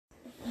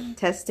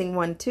Testing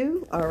 1,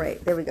 2. All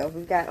right, there we go.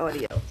 We've got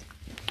audio.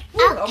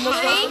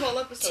 Okay.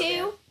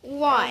 2,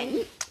 1.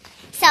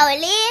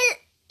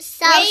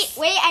 So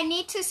Wait, I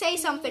need to say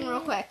something real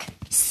quick.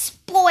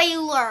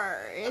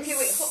 Spoilers. Okay,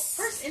 wait.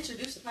 First,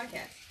 introduce the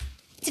podcast.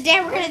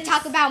 Today we're going to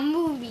talk about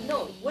movies.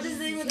 No, what is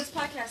the name of this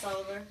podcast,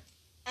 Oliver?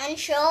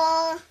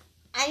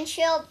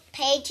 unsure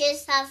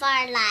pages of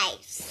our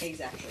lives.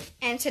 Exactly.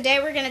 And today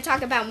we're going to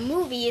talk about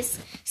movies.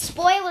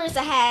 Spoilers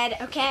ahead,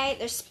 okay?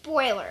 There's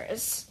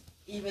spoilers.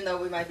 Even though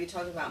we might be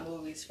talking about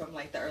movies from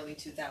like the early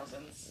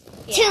 2000s.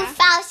 Yeah.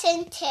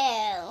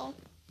 2002.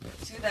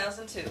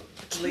 2002.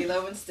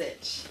 Lilo and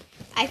Stitch.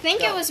 I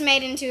think Go. it was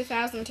made in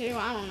 2002.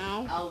 I don't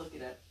know. I'll look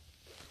it up.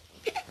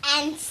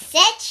 And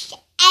Stitch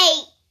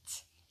 8.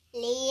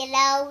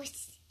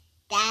 Lilo's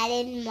dad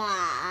and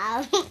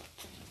mom.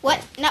 What?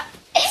 No.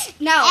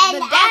 No, And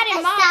the dad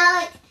and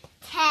mom. episode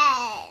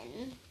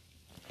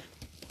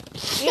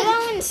 10.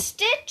 Lilo and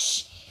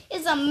Stitch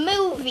is a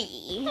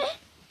movie.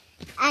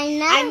 I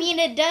know. I mean,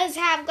 it does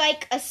have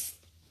like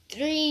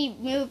 3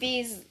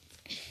 movies.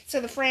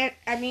 So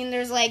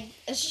there's like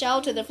a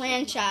shell to the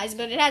franchise,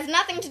 but it has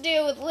nothing to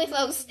do with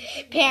Lilo's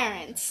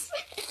parents.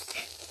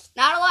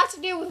 Not a lot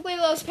to do with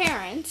Lilo's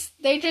parents.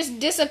 They just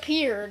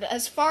disappeared.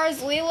 As far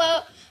as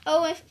Lilo,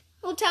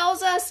 who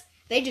tells us,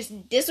 they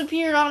just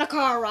disappeared on a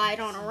car ride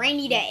on a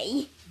rainy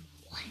day.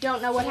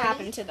 Don't know what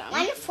happened to them.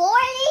 140?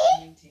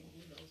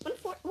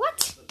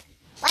 What?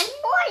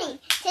 140.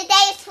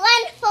 Today's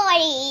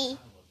 140.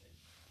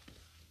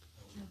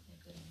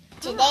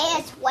 Today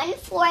is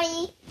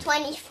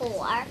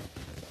 140:24.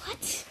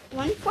 What?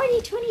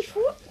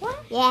 140:24? What?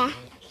 Yeah.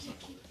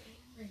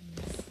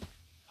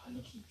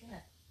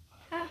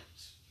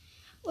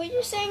 What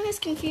you're saying is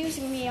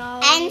confusing me,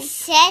 Ollie. And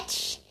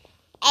Stitch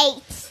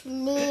 8.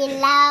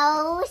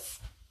 Lilo's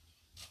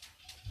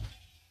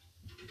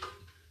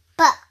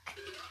book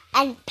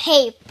and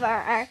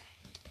paper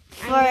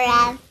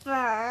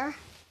forever.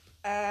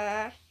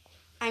 I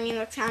mean,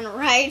 that's kind of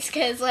right,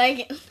 because,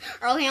 like,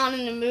 early on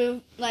in the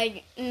movie,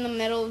 like, in the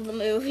middle of the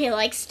movie,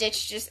 like,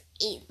 Stitch just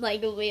ate,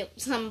 like,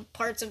 some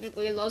parts of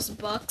Lilo's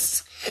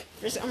books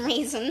for some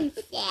reason.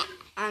 Yeah.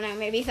 I don't know,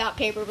 maybe he thought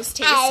paper was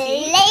tasty.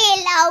 And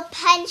Lilo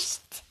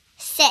punched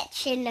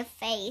Stitch in the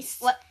face.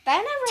 What?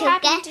 That never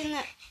happened in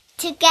the...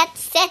 To get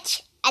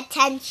Stitch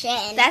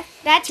attention. That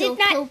to did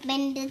not... poop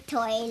in the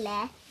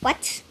toilet.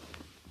 What?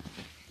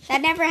 That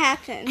never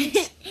happened.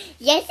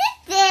 Yes,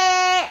 it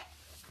did.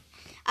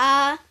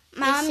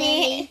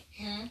 Mommy,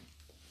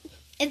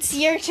 it's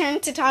your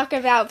turn to talk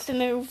about the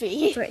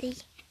movie. Pretty.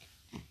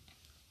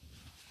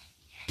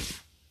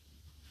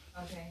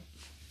 Okay.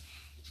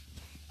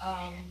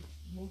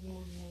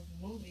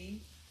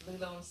 Movie.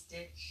 Lilo and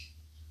Stitch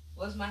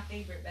was my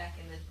favorite back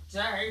in the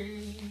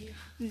day.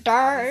 I was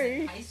Darn.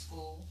 in high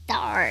school.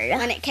 Darn.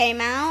 When it came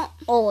out.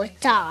 Oh,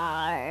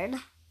 darn.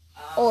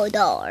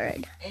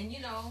 Darn. And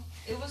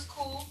it was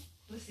cool.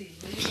 Let's see,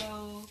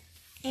 Lilo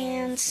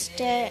And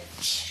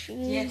Stitch.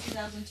 Yeah,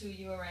 2002.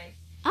 You were right.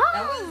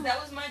 Oh.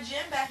 That was my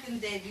jam back in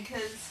the day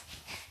because,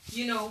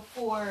 Yeah.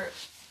 for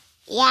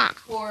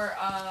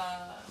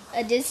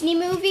A Disney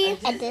movie?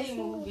 a Disney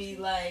movie,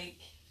 like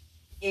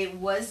it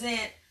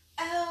wasn't.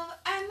 Oh,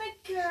 I'm a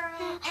girl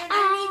and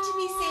I need to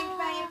be saved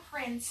by a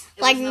prince.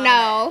 It Like, was none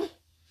no. of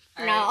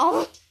that. No. All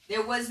right?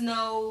 There was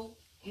no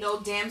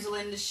damsel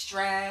in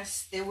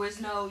distress. There was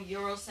no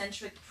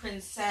Eurocentric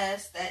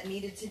princess that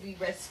needed to be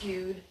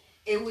rescued.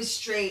 It was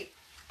straight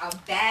a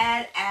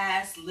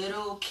badass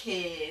little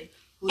kid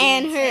who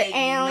And didn't her take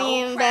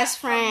alien no crap best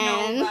from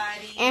friend.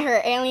 nobody. And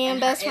her alien And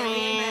best her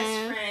alien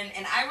friend. best friend.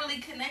 And I really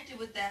connected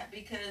with that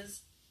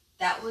because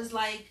that was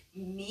like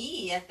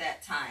me at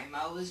that time.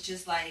 I was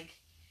just like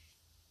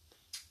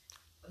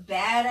a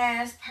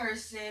badass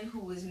person who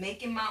was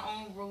making my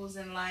own rules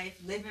in life,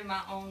 living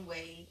my own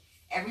way.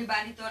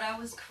 Everybody thought I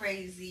was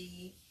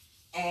crazy.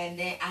 And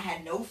then I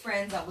had no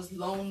friends. I was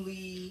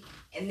lonely.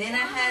 And then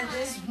I had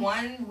this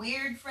one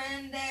weird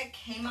friend that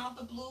came out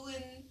the blue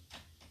and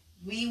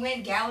we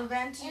went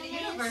gallivanting the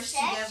universe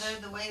together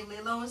the way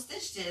Lilo and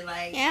Stitch did.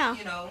 Like, Yeah.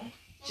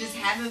 just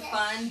having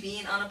fun,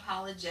 being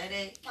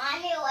unapologetic,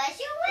 Mommy, was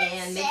you with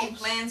and Stitch? making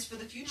plans for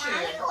the future.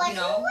 Mommy, was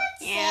you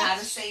with Yeah. How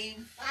to Stitch? save,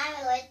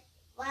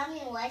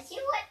 Mommy, was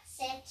you with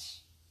Stitch?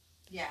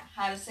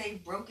 how to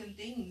save broken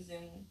things.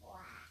 And,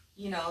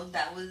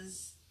 that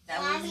was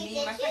Mommy, me did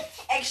and my you- friend.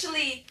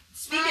 Actually,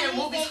 speaking of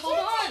Mommy, movies, did hold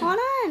you-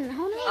 on.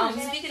 Hold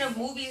on. Speaking of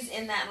movies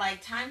in that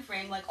like time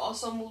frame, like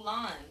also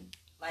Mulan.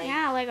 Like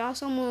Yeah, like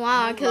also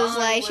Mulan, because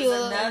like she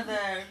was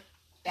another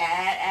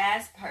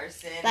badass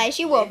person. like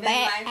she was living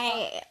life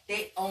bad.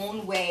 their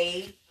own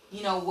way.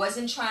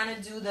 Wasn't trying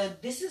to do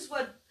this is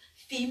what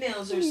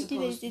females are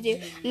supposed to do.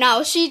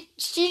 No, she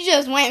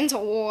just went into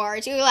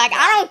war. She was like,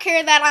 I don't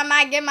care that I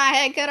might get my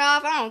head cut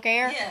off. I don't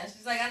care. Yeah,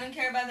 she's like, I don't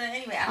care about that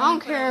anyway. I don't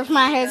care if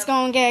my head's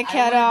gonna get cut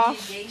I don't off. want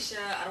to be a geisha.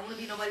 I don't want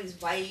to be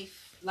nobody's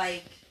wife.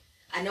 Like,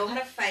 I know how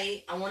to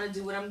fight. I want to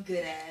do what I'm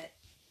good at.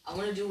 I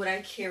want to do what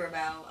I care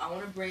about. I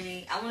want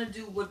to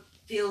do what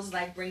feels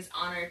like brings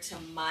honor to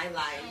my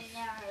life,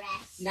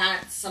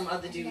 not some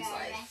other dude's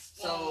life.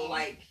 So,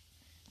 like,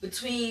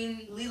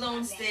 between Lilo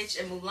and Stitch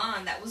and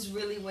Mulan, that was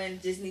really when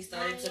Disney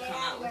started to come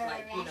out with,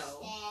 like, you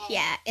know,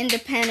 Yeah,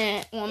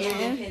 independent woman.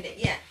 independent.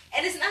 Yeah,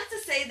 and it's not to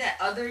say that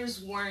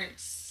others weren't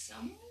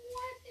somewhat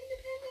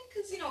independent,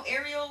 because, you know,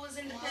 Ariel was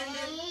independent.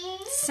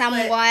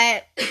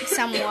 Somewhat.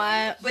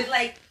 But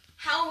like,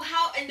 how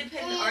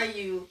independent are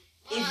you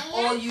if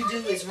all you do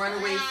is run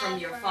away from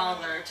your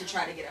father to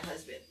try to get a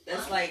husband?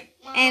 That's like.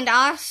 And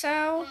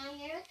also,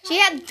 she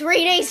had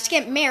 3 days to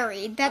get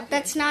married.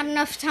 That's not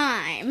enough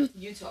time.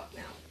 You talk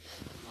now.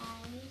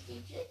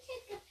 Did you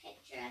take a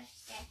picture of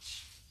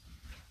Stitch?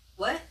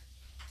 What?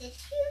 Did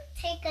you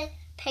take a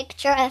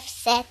picture of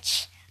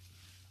Stitch?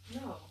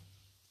 No.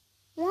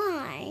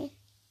 Why?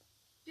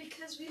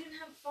 Because we didn't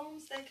have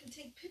phones that could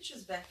take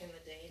pictures back in the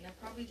day, and I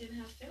probably didn't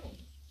have film.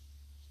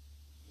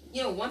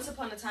 You know, once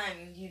upon a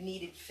time, you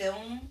needed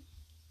film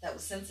that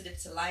was sensitive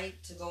to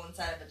light to go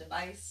inside of a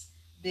device,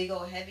 big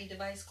old heavy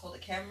device called a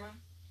camera,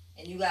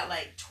 and you got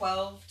like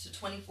 12 to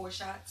 24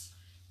 shots,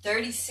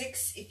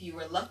 36 if you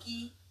were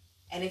lucky,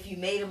 and if you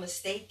made a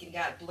mistake and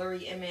got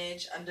blurry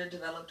image,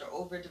 underdeveloped or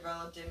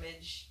overdeveloped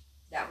image,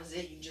 that was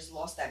it. You just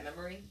lost that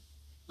memory.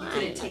 You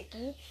couldn't take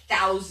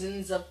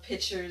thousands of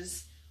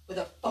pictures with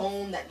a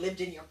phone that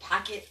lived in your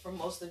pocket for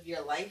most of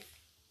your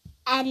life.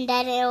 And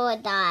then it will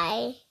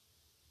die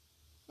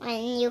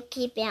when you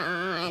keep it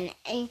on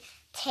and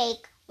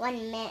take 1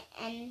 minute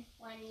and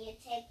when you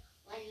take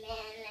 1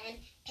 million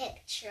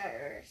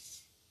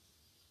pictures.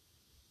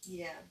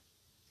 Yeah,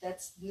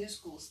 that's new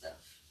school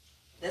stuff.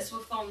 That's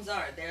what phones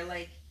are. They're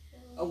like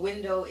a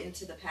window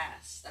into the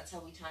past. That's how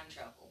we time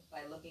travel,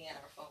 by looking at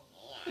our phone.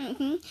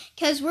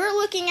 Because we're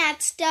looking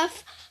at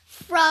stuff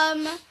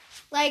from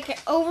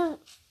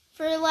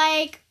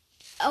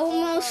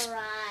almost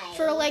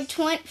for like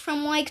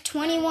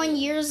 21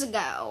 years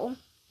ago.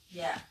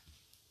 Yeah.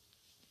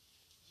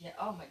 Yeah.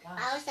 Oh my gosh.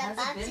 I was Has it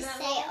about been to that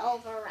say long?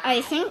 override.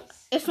 I think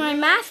if my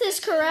math is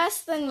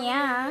correct, then 21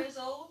 yeah. years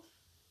old?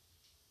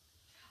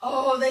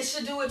 Oh, they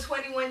should do a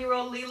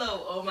 21-year-old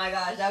Lilo. Oh my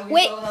gosh, that would be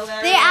Wait, so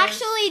hilarious. they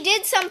actually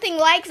did something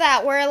like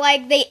that where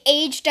like they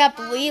aged up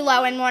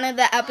Lilo in one of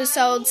the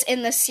episodes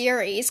in the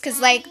series, because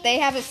like they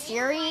have a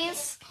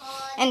series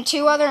and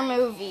 2 other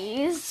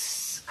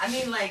movies. I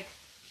mean, like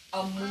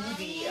a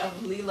movie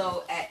of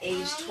Lilo at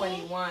age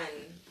 21.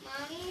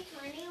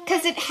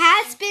 Because it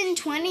has been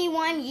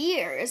 21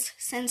 years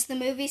since the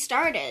movie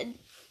started.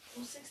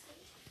 Who's 16?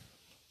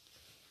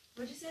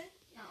 What'd you say?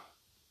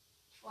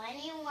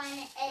 21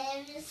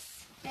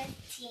 is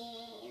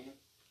 15.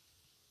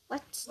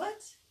 What?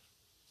 What?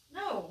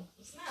 No,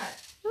 it's not.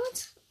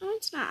 No,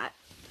 it's not.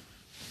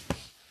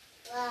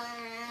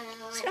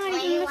 It's not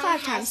even the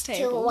 5 times two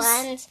tables.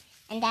 ones,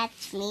 and that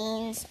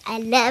means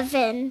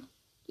 11.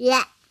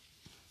 Yeah.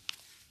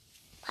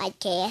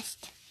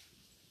 Podcast,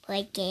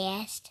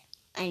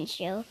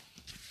 unsure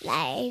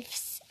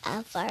lives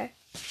of our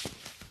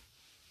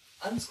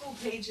Unschooled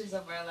pages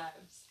of our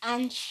lives.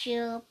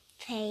 unsure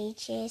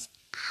pages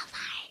of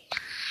our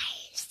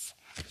lives.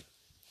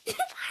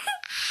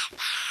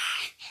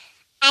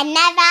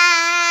 Another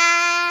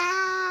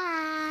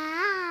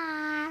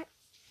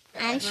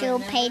unsure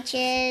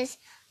pages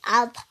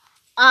of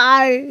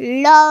our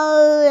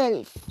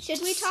lives.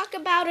 Should we talk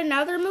about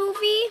another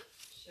movie?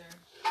 Sure.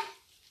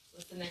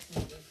 What's the next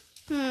movie?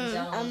 Hmm.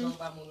 Y'all don't know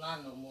about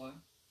Mulan no more.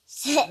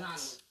 Sit.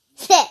 Mulan.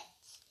 Sit.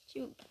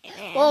 She was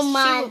badass. Well, She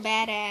my- was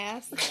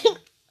badass.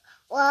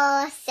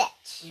 Well, sit.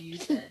 What you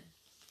said.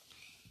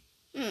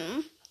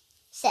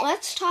 Sit.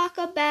 Let's talk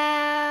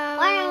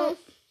about...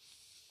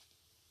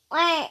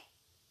 Wait.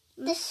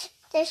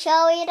 The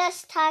show we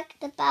just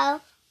talked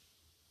about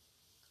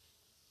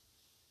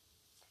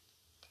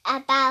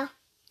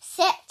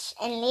Stitch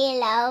and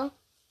Lilo,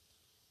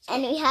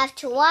 and we have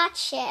to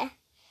watch it.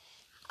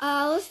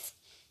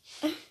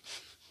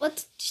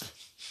 Let's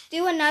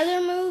do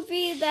another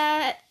movie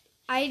that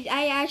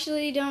I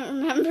actually don't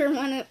remember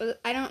when it was.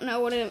 I don't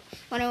know when it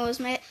was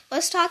made.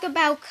 Let's talk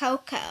about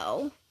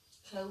Coco.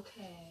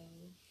 Okay.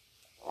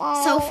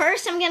 So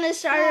first, I'm gonna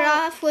start it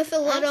off with a I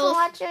little.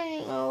 want to watch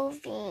a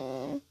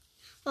movie.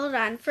 Hold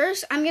on.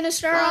 First, I'm gonna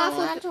start I off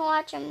want with to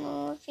watch a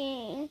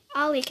movie.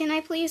 Ollie. Can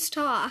I please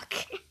talk?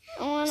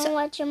 I want to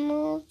watch a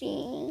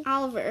movie.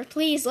 Oliver,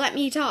 please let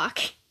me talk.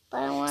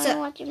 But I want to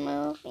watch a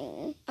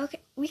movie. Okay,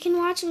 we can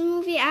watch a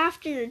movie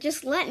after.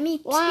 Just let me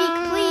speak,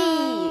 Wow.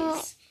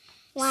 please.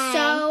 Why?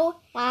 So,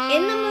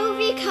 in the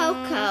movie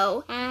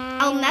Coco,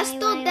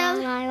 Ernesto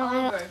del...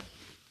 Oliver.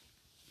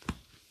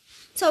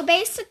 So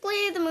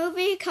basically, the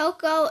movie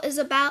Coco is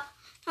about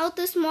how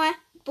this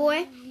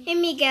boy,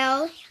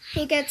 Miguel,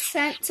 he gets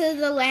sent to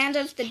the land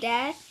of the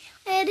dead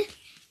and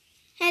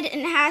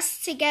has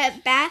to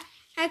get back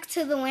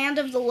to the land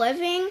of the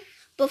living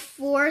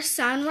before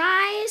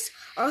sunrise,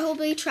 or he'll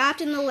be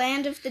trapped in the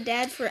land of the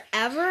dead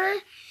forever.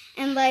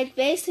 And like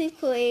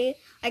basically,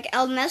 like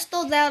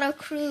Ernesto de la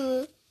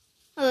Cruz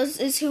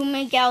is who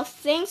Miguel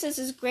thinks is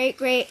his great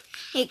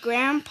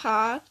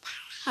grandpa,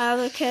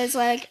 because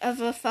like of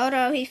a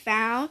photo he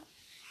found,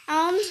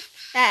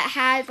 that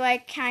had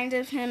like kind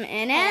of him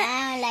in it.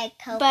 I like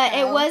Coco. But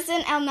it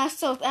wasn't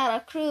Ernesto de la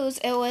Cruz.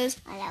 It was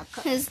I love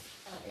Coco. his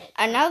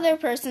another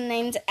person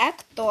named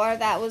Hector.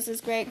 That was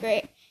his great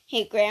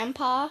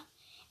grandpa.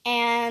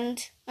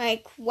 And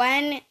like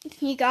when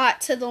he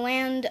got to the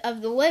land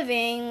of the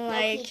living,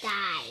 like he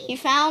died. he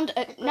found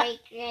a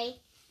Great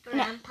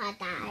grandpa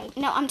died.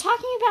 No, I'm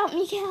talking about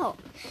Miguel.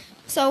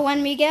 So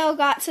when Miguel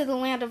got to the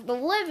land of the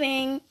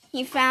living,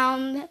 he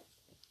found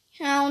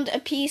a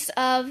piece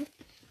of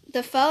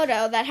the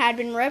photo that had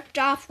been ripped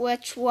off,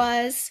 which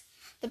was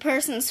the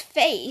person's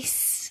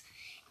face.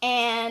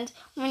 And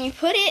when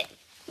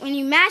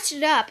you matched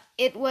it up,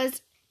 it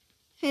was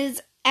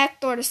his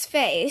Hector's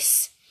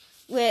face,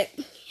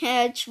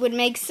 which would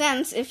make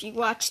sense if you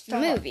watched the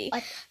movie.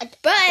 But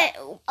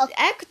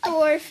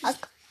Hector,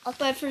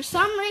 but for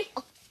some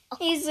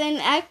reason,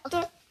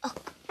 Hector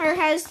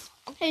has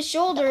his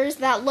shoulders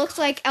that looks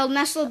like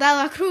Ernesto de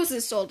la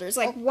Cruz's shoulders.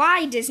 Like,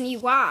 why, Disney?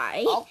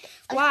 Why?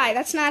 Why?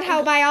 That's not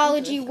how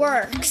biology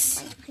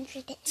works.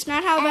 It's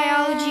not how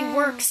biology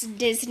works,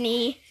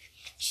 Disney. You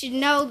should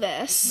know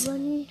this.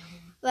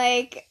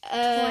 Like,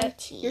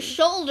 your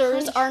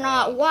shoulders are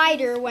not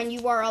wider when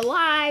you are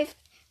alive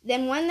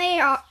than what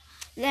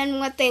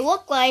they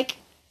look like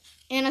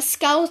in a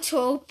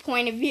skeletal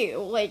point of view.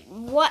 Like,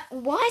 what?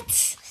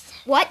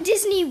 What,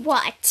 Disney?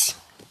 What?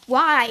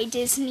 Why,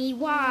 Disney?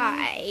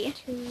 Why?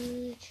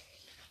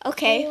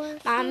 Okay,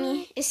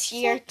 Mommy, it's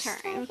your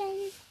turn.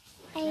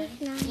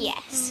 8, 9,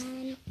 Yes.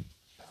 10,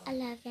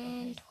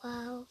 11,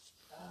 12,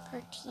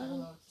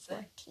 13,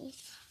 14.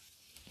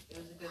 It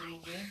was a good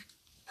movie.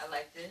 I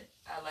liked it.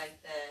 I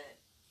liked that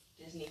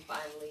Disney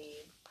finally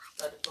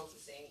started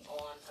focusing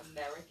on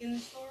American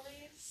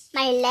stories.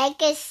 My leg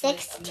is with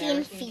 16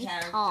 American feet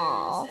characters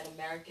tall. and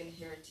American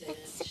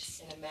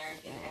heritage and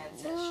American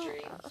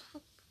ancestry.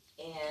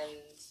 And,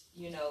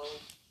 you know,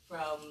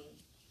 from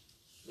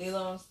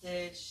Lilo and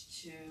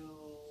Stitch to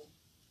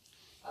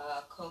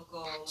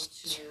Coco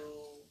to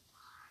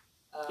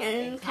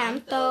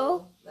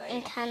Encanto. Like,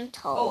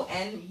 Encanto. oh,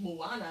 and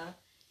Moana.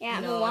 Yeah,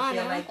 You know, I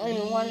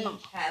feel Moana. like we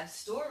have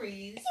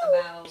stories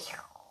about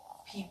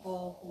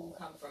people who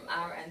come from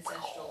our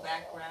ancestral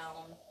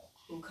background,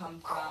 who come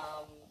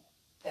from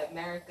the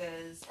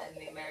Americas and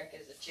the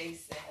Americas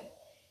adjacent,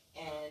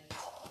 and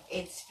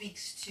it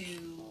speaks to,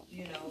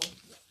 you know,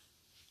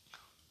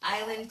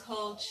 island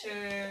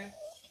culture,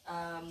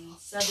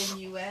 southern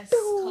U.S.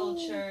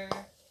 culture,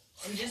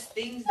 and just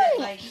things that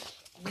like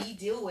we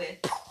deal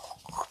with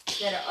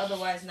that are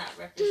otherwise not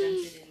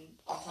represented in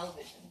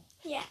television.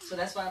 Yeah. So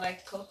that's why I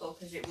liked Coco,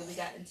 because it really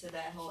got into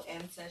that whole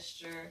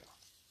ancestor,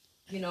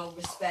 you know,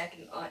 respect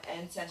and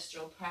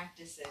ancestral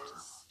practices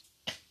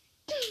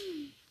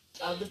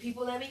of the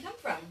people that we come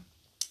from.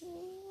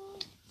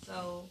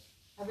 So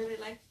I really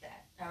liked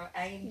that.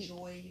 I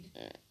enjoyed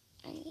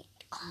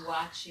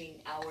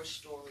watching our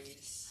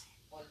stories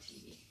on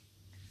TV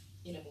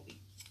in a movie.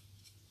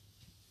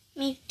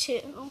 Me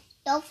too.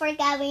 Don't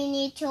forget we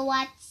need to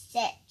watch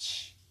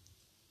Stitch.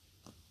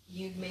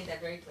 You've made that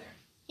very clear.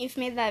 You've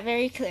made that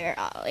very clear,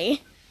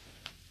 Ollie.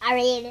 I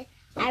write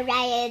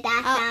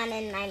that down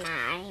in my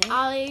mind.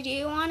 Ollie, do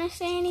you want to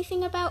say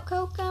anything about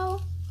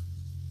Coco?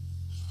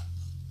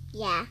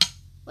 Yeah.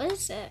 What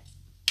is it?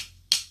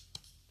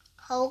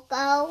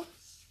 Coco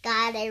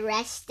got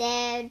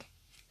arrested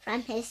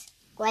from his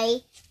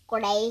great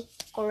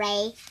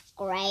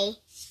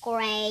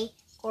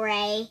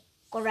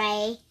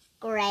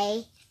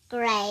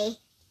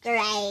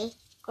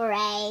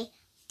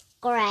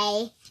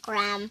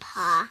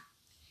grandpa.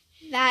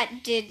 That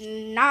did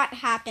not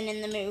happen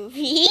in the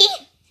movie.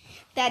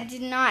 That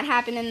did not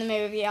happen in the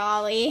movie,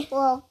 Ollie.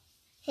 Well,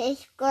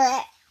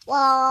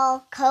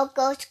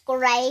 Coco's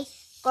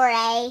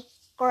grandpa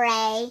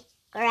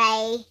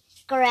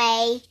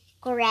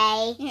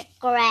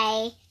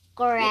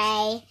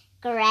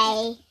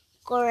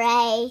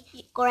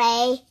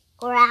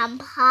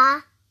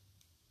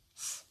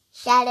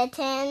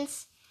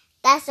Skeletons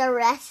that's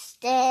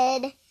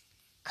arrested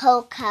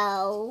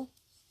Coco.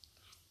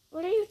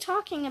 What are you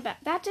talking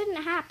about? That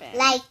didn't happen.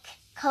 Like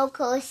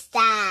Coco's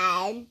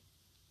dad.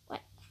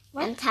 What?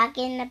 I'm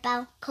talking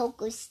about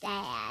Coco's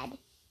dad.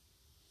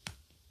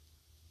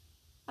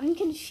 I'm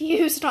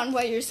confused on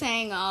what you're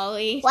saying,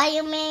 Ollie. What do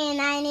you mean?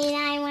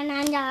 99,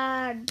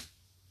 100.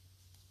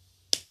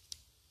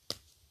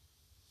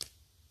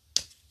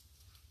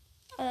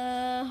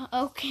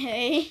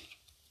 Okay.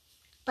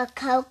 But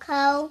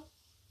Coco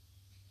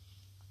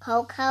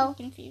I'm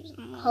confused.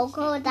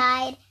 Coco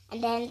died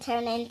and then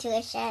turned into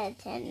a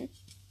skeleton.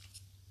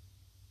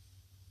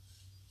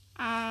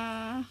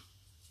 I'm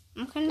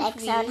confused. Like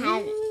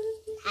someone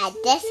had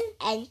this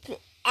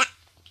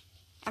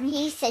and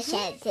he's a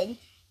skeleton.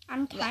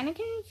 I'm kind of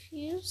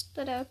confused,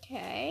 but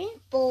okay.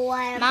 But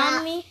what about...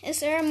 Mommy, is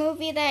there a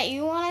movie that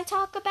you want to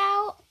talk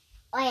about?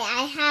 Wait,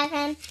 I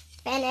haven't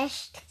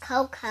finished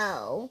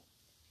Coco.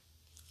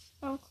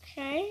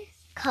 Okay.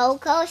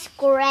 Coco's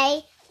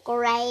gray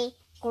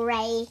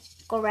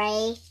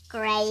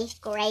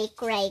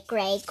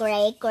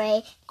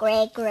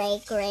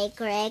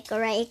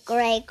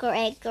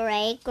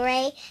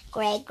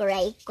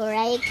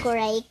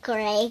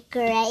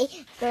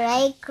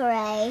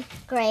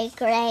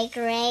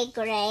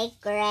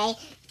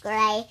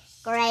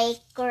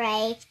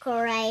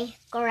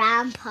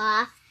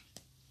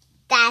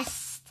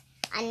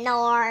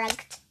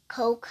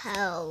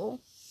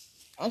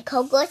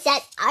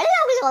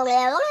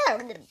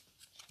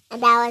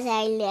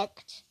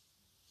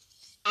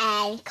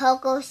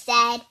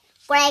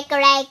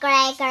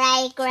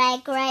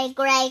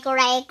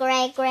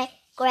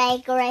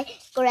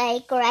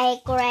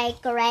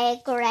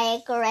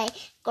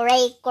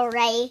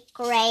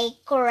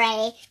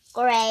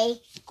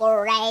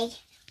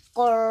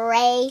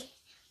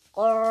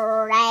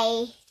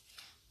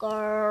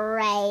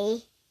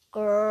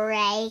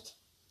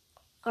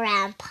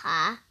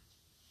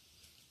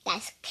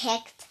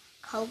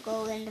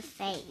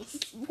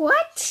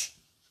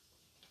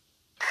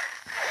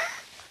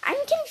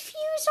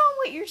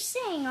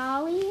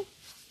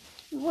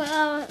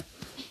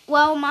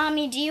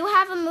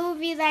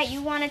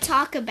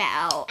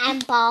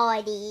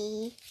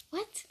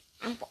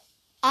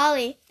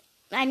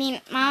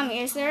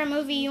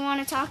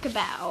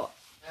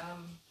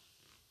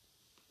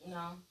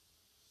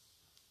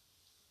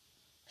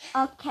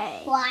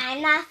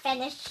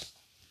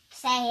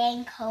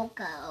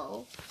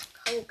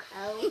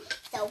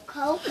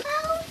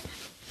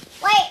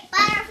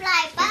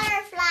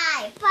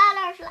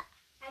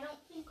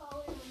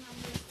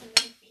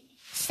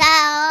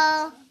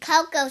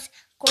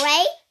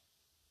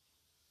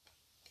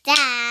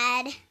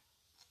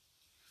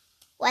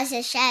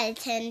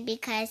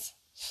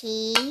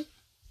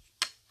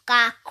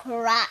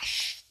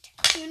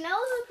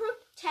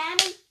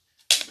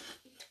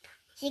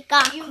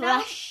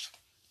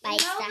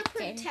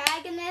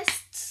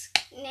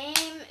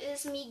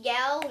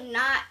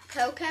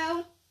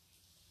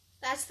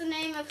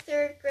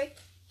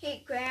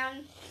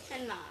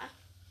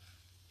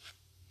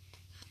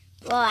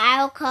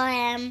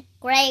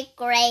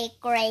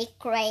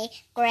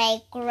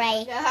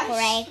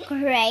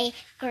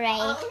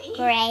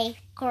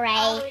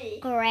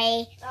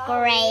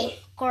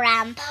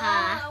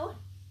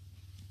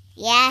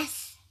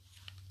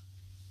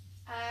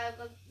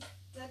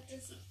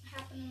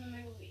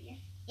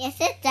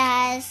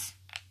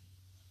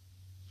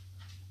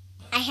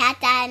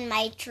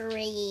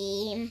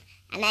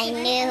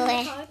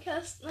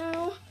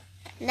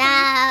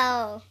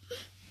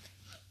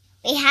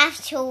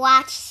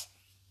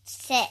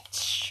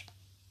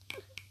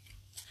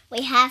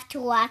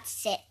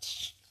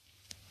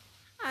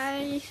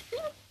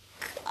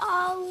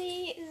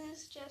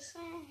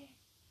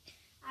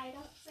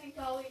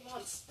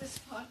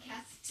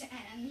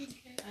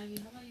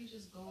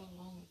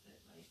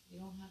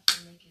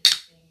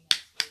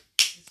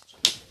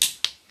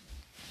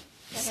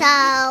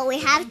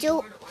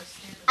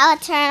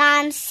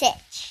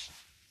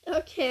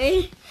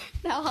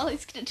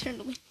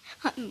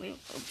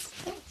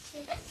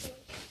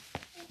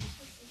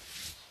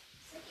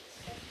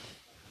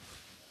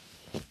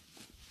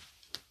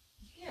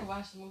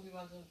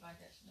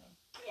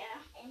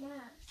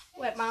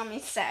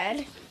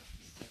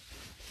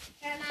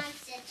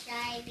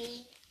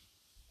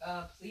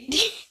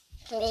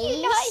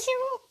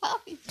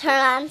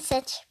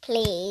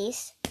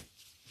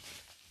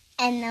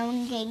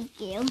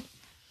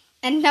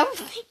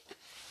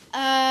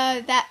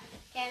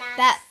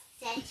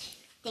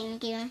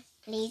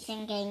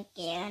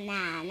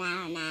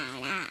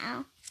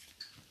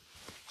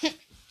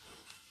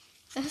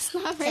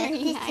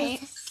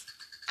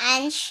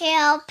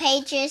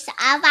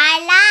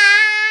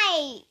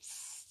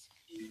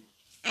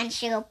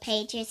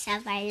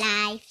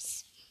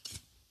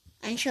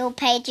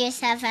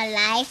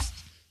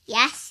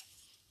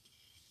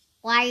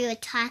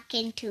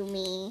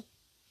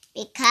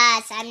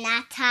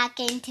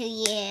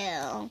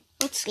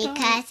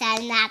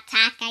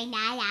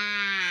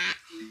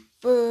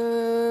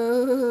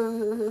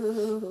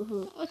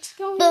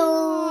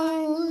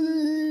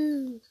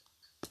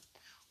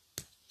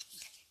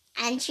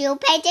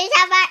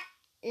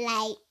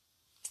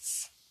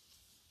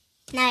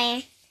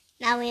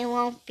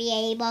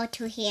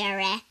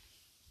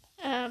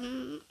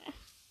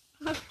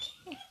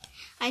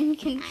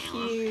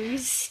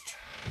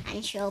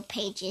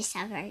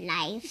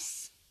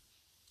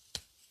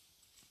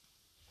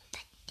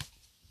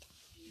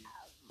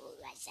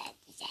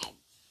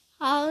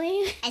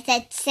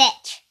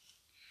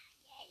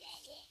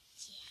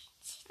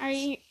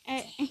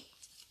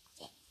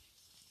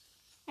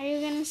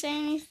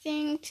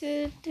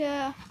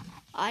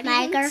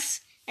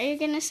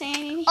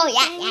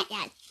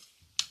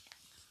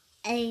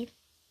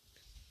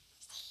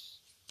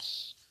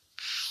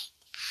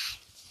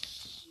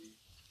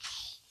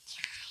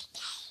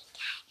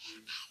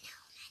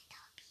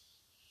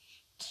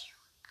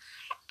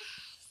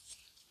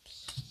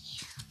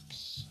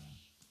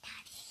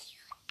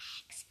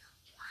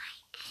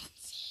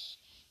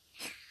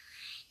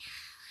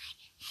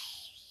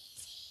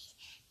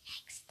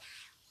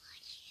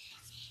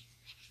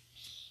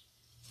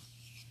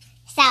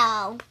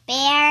So,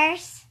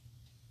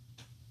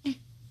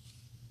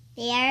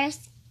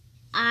 bears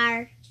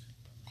are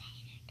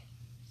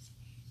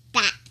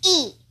that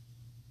eat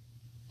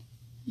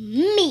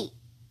meat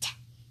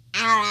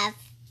out of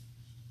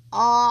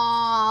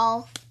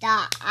all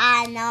the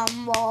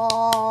animals.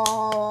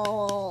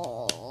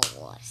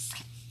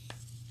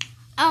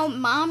 Oh,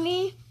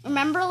 Mommy,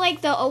 remember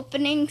like the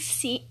opening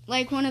scene,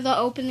 like one of the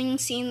opening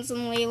scenes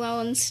in Lilo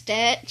and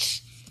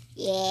Stitch?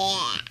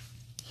 Yeah.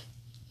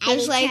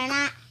 There's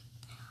like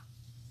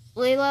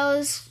Lilo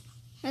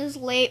was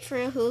late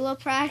for hula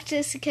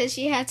practice because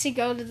she had to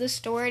go to the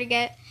store to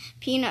get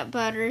peanut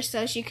butter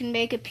so she can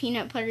make a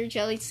peanut butter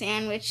jelly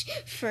sandwich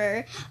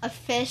for a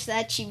fish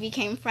that she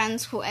became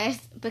friends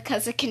with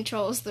because it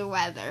controls the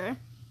weather.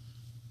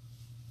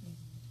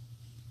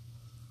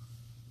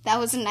 That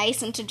was a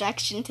nice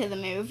introduction to the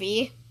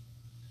movie.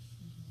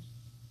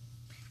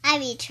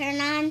 Ivy, turn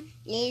on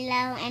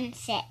Lilo and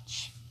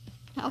Stitch.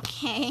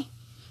 Okay.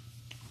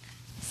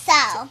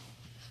 So,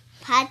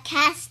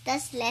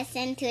 podcasters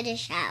listen to the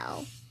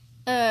show.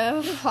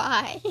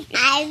 Why?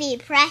 Ivy,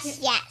 press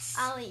yes.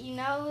 Ollie, you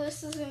know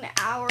this is an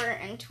hour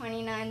and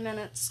 29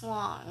 minutes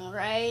long,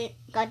 right?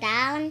 Go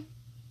down.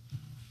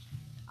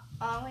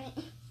 Ollie?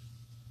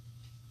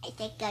 I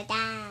said go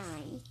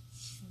down.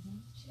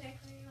 Should I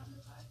put it on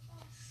the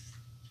podcast?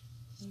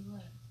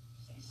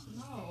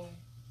 No.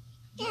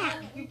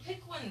 Yeah. You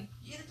pick one.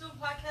 You either do a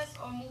podcast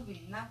or a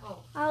movie, not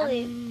both.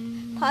 Ollie,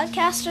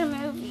 podcast or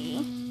movie?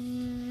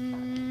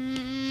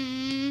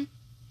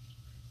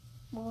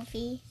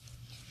 Movie.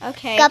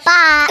 Okay.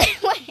 Goodbye.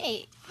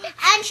 Wait.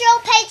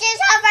 Unshow pages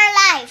of our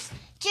lives.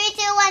 3,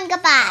 2, 1,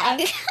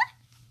 goodbye.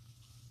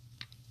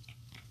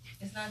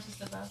 It's not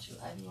just about you.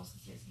 Ivy wants to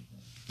say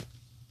something.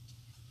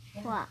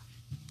 What?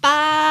 Bye.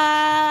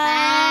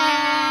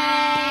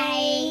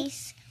 Bye.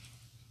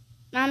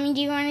 Mommy,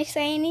 do you want to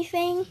say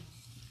anything?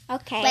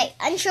 Okay. Wait,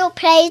 unshow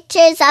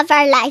pages of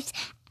our lives.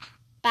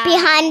 Bye.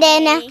 Behind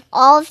in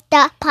all of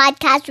the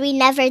podcasts we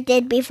never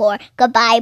did before. Goodbye.